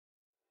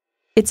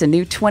It's a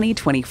new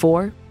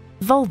 2024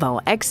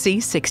 Volvo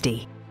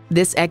XC60.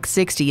 This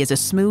X60 is a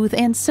smooth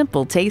and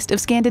simple taste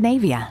of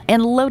Scandinavia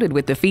and loaded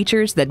with the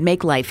features that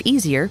make life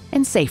easier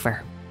and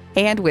safer.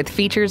 And with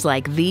features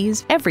like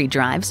these, every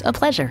drive's a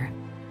pleasure.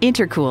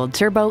 Intercooled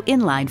turbo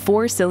inline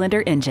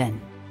 4-cylinder engine,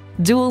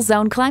 dual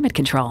zone climate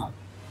control,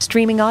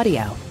 streaming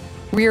audio,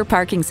 rear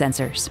parking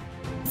sensors,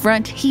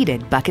 front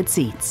heated bucket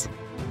seats,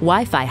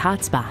 Wi-Fi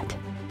hotspot,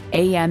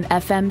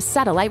 AM/FM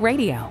satellite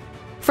radio,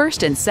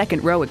 first and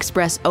second row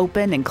express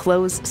open and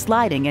close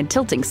sliding and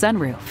tilting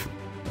sunroof,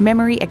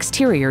 memory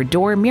exterior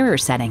door mirror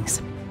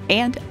settings,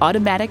 and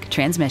automatic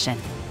transmission.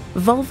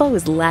 Volvo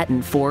is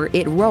Latin for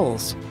 "it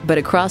rolls," but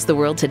across the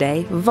world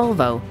today,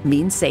 Volvo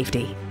means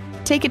safety.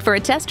 Take it for a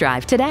test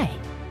drive today.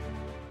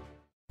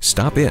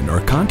 Stop in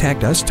or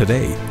contact us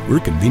today.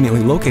 We're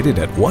conveniently located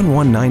at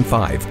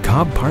 1195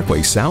 Cobb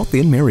Parkway South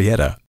in Marietta.